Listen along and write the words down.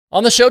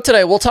On the show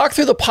today, we'll talk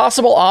through the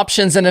possible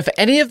options and if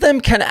any of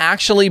them can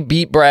actually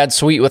beat Brad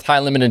Sweet with high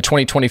limit in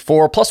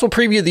 2024. Plus, we'll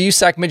preview the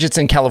USAC midgets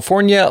in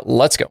California.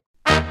 Let's go.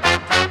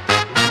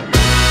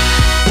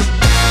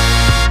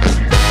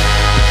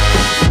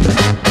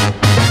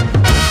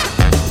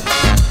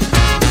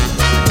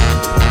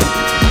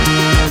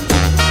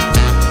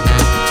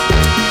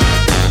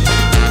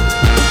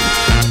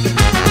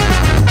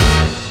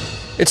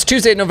 It's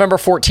Tuesday, November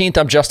 14th.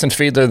 I'm Justin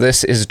Fiedler.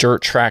 This is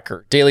Dirt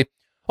Tracker Daily.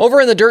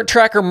 Over in the Dirt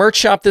Tracker merch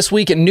shop this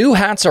week, new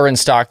hats are in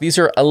stock. These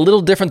are a little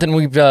different than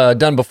we've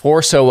done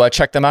before, so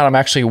check them out. I'm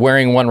actually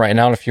wearing one right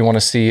now, and if you want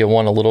to see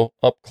one a little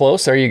up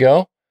close, there you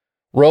go.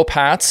 Rope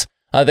hats.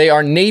 They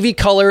are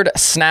navy-colored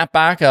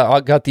snapback. I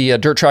got the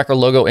Dirt Tracker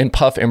logo in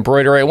puff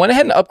embroidery. I went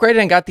ahead and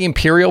upgraded and got the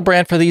Imperial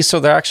brand for these, so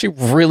they're actually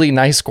really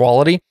nice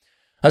quality.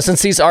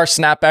 Since these are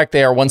snapback,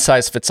 they are one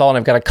size fits all, and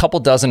I've got a couple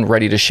dozen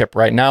ready to ship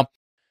right now.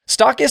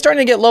 Stock is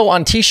starting to get low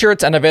on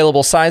t-shirts, and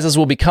available sizes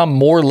will become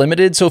more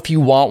limited. So if you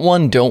want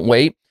one, don't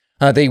wait.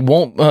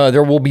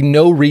 There will be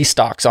no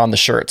restocks on the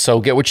shirt.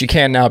 So get what you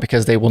can now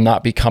because they will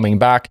not be coming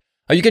back.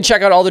 You can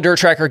check out all the Dirt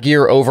Tracker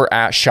gear over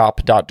at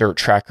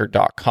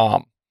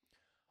shop.dirttracker.com.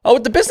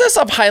 With the business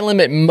of high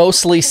limit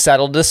mostly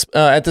settled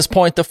at this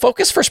point, the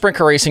focus for sprint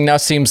car racing now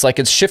seems like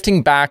it's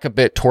shifting back a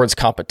bit towards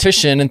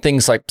competition and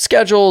things like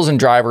schedules and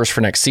drivers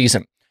for next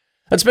season.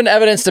 That's been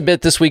evidenced a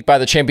bit this week by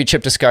the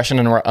championship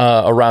discussion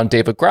around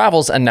David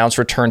Gravel's announced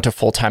return to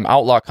full-time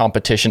outlaw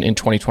competition in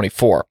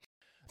 2024.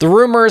 The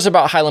rumors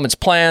about High Limit's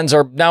plans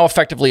are now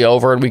effectively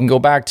over, and we can go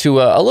back to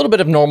a little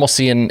bit of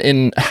normalcy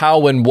in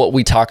how and what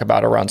we talk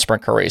about around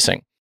sprint car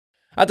racing.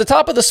 At the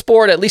top of the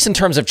sport, at least in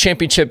terms of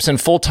championships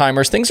and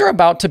full-timers, things are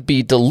about to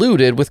be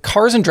diluted, with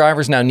cars and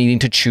drivers now needing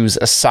to choose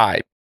a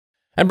side.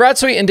 And Brad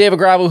Sweet and David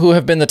Gravel, who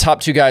have been the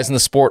top two guys in the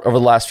sport over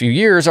the last few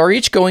years, are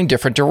each going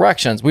different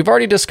directions. We've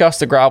already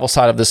discussed the Gravel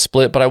side of this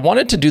split, but I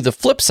wanted to do the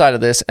flip side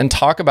of this and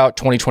talk about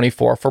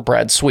 2024 for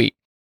Brad Sweet.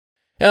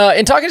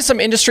 In talking to some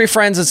industry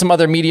friends and some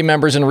other media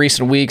members in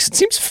recent weeks, it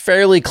seems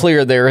fairly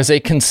clear there is a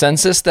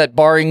consensus that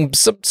barring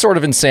some sort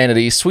of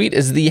insanity, Sweet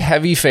is the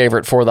heavy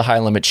favorite for the High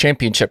Limit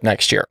Championship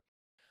next year.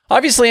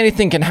 Obviously,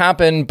 anything can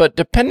happen, but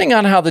depending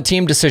on how the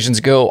team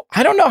decisions go,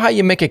 I don't know how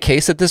you make a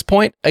case at this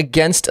point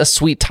against a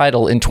Sweet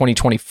title in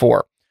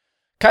 2024.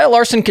 Kyle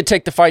Larson could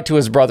take the fight to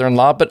his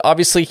brother-in-law, but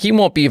obviously he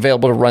won't be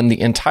available to run the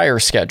entire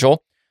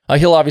schedule.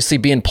 He'll obviously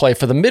be in play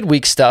for the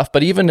midweek stuff,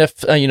 but even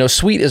if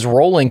Sweet is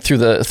rolling through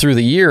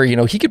the year,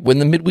 he could win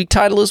the midweek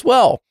title as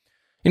well.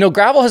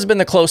 Gravel has been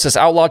the closest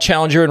outlaw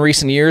challenger in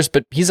recent years,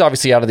 but he's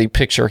obviously out of the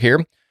picture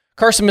here.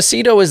 Carson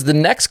Macedo is the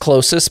next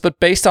closest, but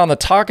based on the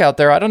talk out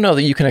there, I don't know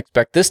that you can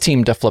expect this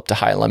team to flip to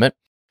high limit.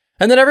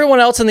 And then everyone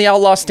else in the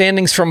outlaw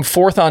standings from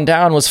fourth on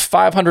down was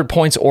 500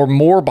 points or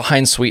more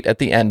behind Sweet at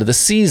the end of the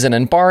season,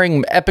 and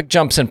barring epic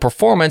jumps in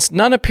performance,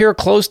 none appear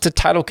close to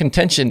title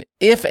contention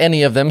if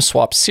any of them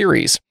swap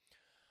series.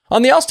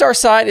 On the All-Star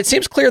side, it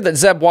seems clear that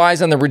Zeb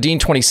Wise and the Redeem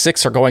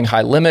 26 are going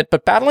high limit,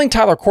 but battling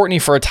Tyler Courtney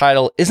for a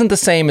title isn't the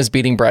same as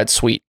beating Brad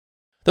Sweet.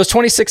 Those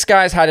 26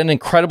 guys had an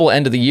incredible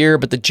end of the year,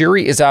 but the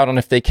jury is out on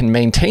if they can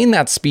maintain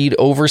that speed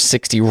over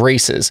 60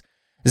 races.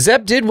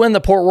 Zeb did win the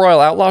Port Royal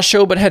Outlaw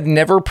Show, but had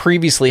never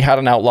previously had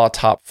an Outlaw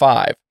top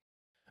 5.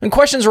 And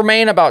questions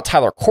remain about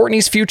Tyler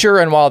Courtney's future,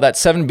 and while that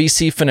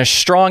 7BC finished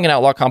strong in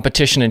Outlaw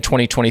competition in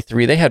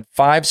 2023, they had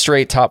 5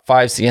 straight top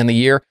 5s to end the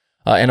year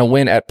and a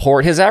win at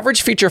Port. His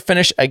average feature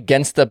finish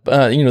against the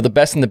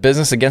best in the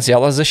business against the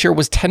Outlaws this year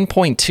was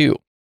 10.2.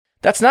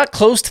 That's not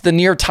close to the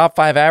near top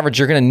 5 average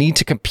you're going to need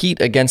to compete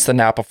against the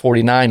Napa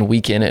 49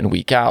 week in and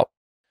week out.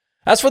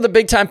 As for the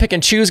big-time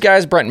pick-and-choose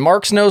guys, Brent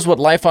Marks knows what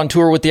life on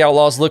tour with the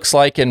Outlaws looks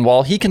like, and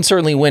while he can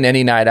certainly win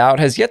any night out,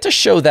 has yet to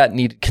show that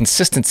needed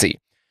consistency.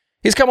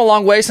 He's come a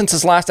long way since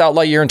his last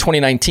Outlaw year in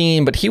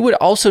 2019, but he would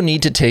also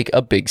need to take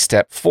a big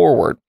step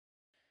forward.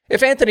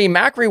 If Anthony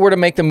Macri were to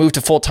make the move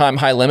to full-time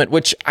high limit,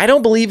 which I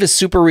don't believe is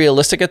super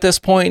realistic at this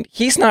point,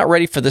 he's not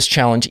ready for this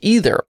challenge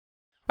either.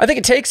 I think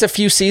it takes a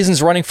few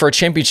seasons running for a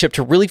championship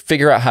to really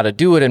figure out how to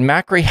do it, and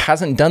Macri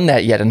hasn't done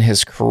that yet in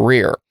his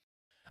career.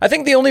 I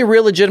think the only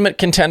real legitimate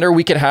contender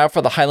we could have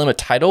for the high limit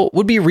title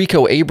would be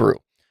Rico Abreu.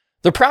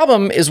 The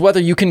problem is whether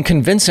you can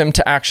convince him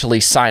to actually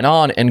sign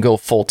on and go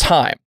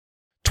full-time.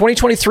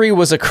 2023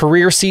 was a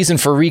career season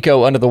for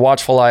Rico under the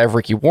watchful eye of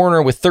Ricky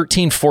Warner with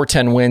 13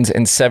 410 wins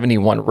and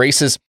 71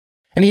 races,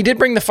 and he did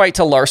bring the fight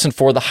to Larson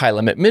for the high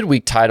limit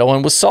midweek title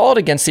and was solid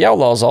against the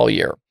Outlaws all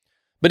year.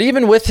 But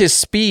even with his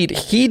speed,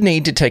 he'd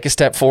need to take a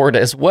step forward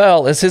as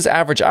well, as his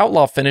average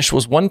Outlaw finish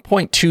was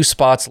 1.2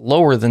 spots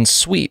lower than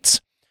Sweet's.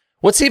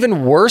 What's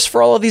even worse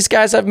for all of these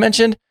guys I've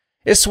mentioned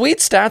is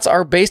Sweet's stats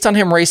are based on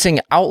him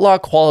racing Outlaw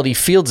quality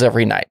fields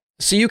every night.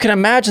 So you can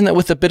imagine that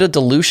with a bit of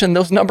dilution,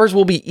 those numbers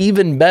will be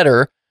even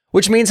better,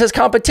 which means his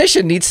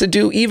competition needs to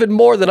do even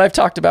more than I've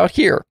talked about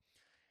here.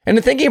 And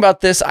in thinking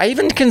about this, I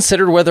even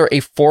considered whether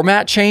a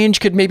format change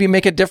could maybe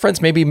make a difference,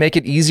 maybe make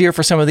it easier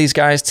for some of these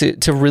guys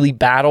to really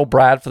battle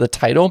Brad for the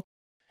title.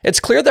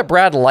 It's clear that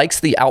Brad likes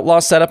the Outlaw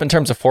setup in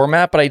terms of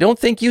format, but I don't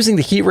think using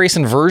the heat race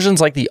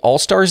inversions like the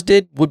All-Stars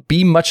did would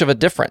be much of a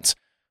difference.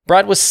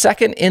 Brad was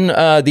second in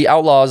the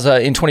Outlaws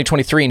in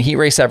 2023 in heat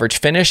race average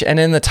finish and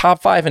in the top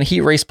 5 in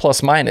heat race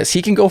plus minus.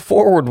 He can go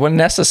forward when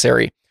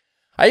necessary.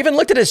 I even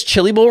looked at his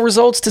Chili Bowl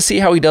results to see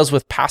how he does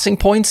with passing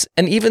points,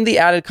 and even the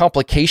added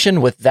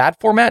complication with that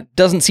format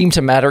doesn't seem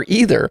to matter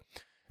either.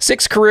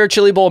 6 career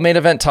Chili Bowl main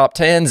event top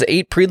 10s,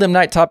 8 prelim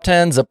night top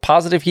 10s, a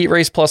positive heat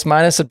race plus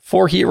minus, and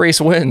 4 heat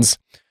race wins.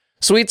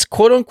 Sweet's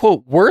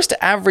quote-unquote worst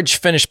average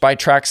finish by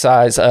track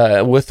size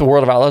with the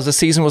World of Outlaws this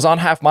season was on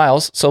half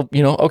miles. So,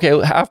 okay,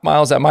 half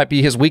miles, that might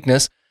be his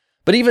weakness.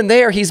 But even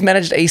there, he's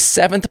managed a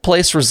 7th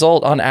place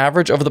result on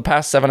average over the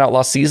past 7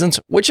 Outlaw seasons,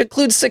 which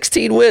includes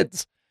 16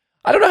 wins.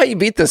 I don't know how you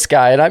beat this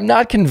guy, and I'm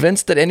not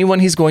convinced that anyone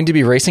he's going to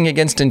be racing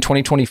against in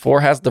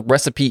 2024 has the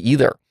recipe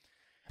either.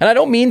 And I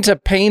don't mean to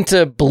paint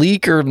a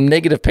bleak or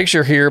negative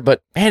picture here,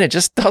 but man, it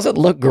just doesn't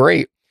look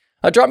great.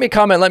 Drop me a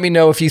comment, let me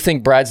know if you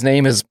think Brad's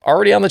name is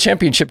already on the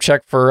championship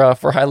check for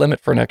High Limit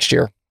for next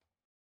year.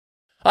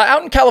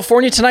 Out in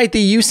California tonight,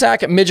 the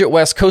USAC Midget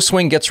West Coast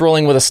Swing gets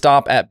rolling with a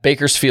stop at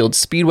Bakersfield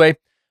Speedway.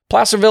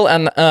 Placerville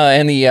and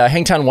the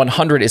Hangtown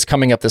 100 is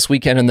coming up this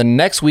weekend, and the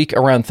next week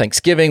around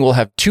Thanksgiving, we'll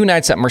have 2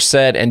 nights at Merced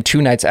and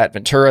 2 nights at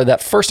Ventura.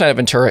 That first night at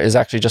Ventura is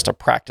actually just a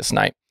practice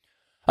night.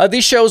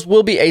 These shows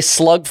will be a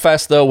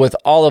slugfest, though, with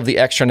all of the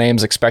extra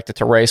names expected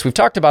to race. We've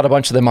talked about a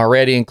bunch of them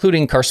already,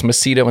 including Carson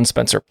Macedo and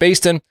Spencer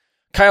Baston.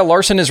 Kyle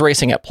Larson is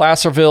racing at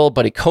Placerville.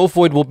 Buddy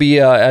Kofoid will be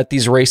at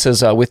these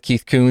races with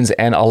Keith Coons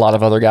and a lot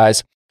of other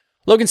guys.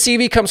 Logan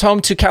Seavey comes home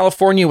to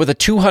California with a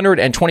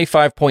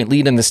 225-point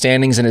lead in the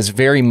standings and is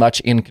very much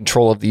in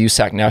control of the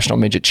USAC National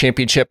Midget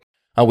Championship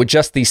with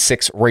just these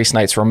 6 race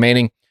nights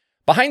remaining.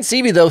 Behind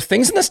Seavey, though,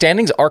 things in the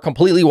standings are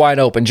completely wide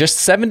open. Just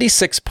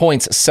 76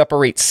 points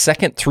separate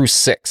 2nd through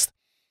 6th.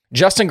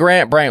 Justin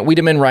Grant, Bryant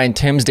Wiedemann, Ryan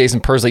Timms,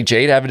 Dazen Pursley,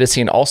 Jade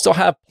Avedisian all still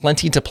have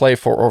plenty to play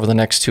for over the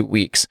next 2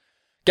 weeks.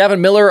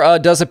 Gavin Miller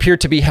does appear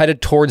to be headed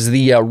towards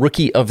the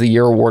Rookie of the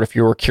Year award if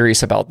you were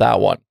curious about that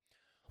one.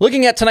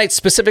 Looking at tonight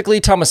specifically,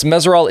 Thomas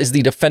Meseral is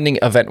the defending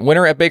event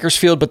winner at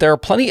Bakersfield, but there are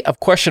plenty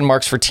of question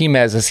marks for Team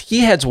Mez as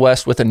he heads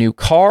west with a new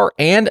car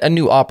and a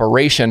new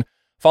operation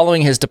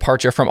following his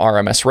departure from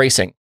RMS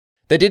Racing.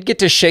 They did get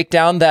to shake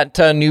down that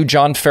new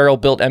John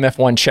Farrell-built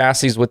MF1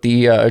 chassis with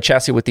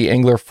the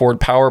Angler Ford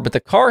Power, but the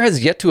car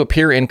has yet to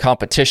appear in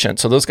competition,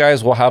 so those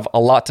guys will have a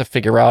lot to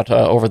figure out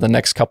over the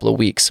next couple of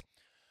weeks.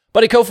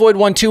 Buddy Kofoid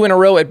won 2 in a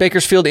row at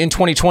Bakersfield in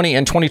 2020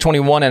 and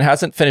 2021 and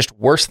hasn't finished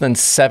worse than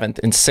 7th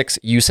in 6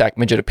 USAC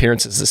midget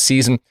appearances this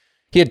season.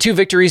 He had 2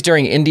 victories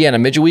during Indiana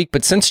Midget Week,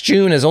 but since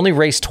June has only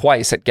raced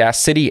twice at Gas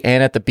City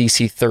and at the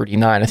BC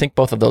 39. I think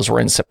both of those were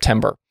in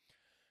September.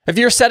 If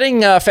you're setting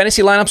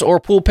fantasy lineups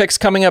or pool picks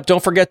coming up,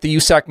 don't forget the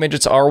USAC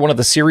midgets are one of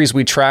the series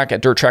we track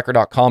at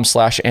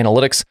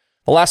dirttracker.com/analytics.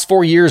 The last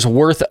 4 years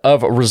worth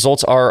of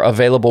results are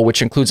available,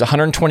 which includes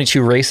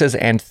 122 races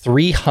and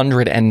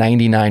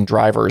 399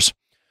 drivers.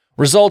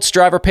 Results,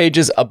 driver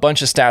pages, a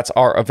bunch of stats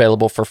are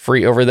available for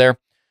free over there.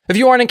 If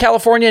you aren't in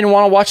California and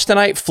want to watch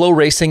tonight, Flow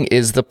Racing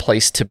is the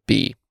place to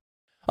be.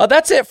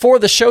 That's it for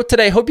the show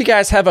today. Hope you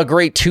guys have a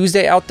great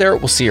Tuesday out there.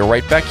 We'll see you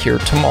right back here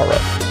tomorrow.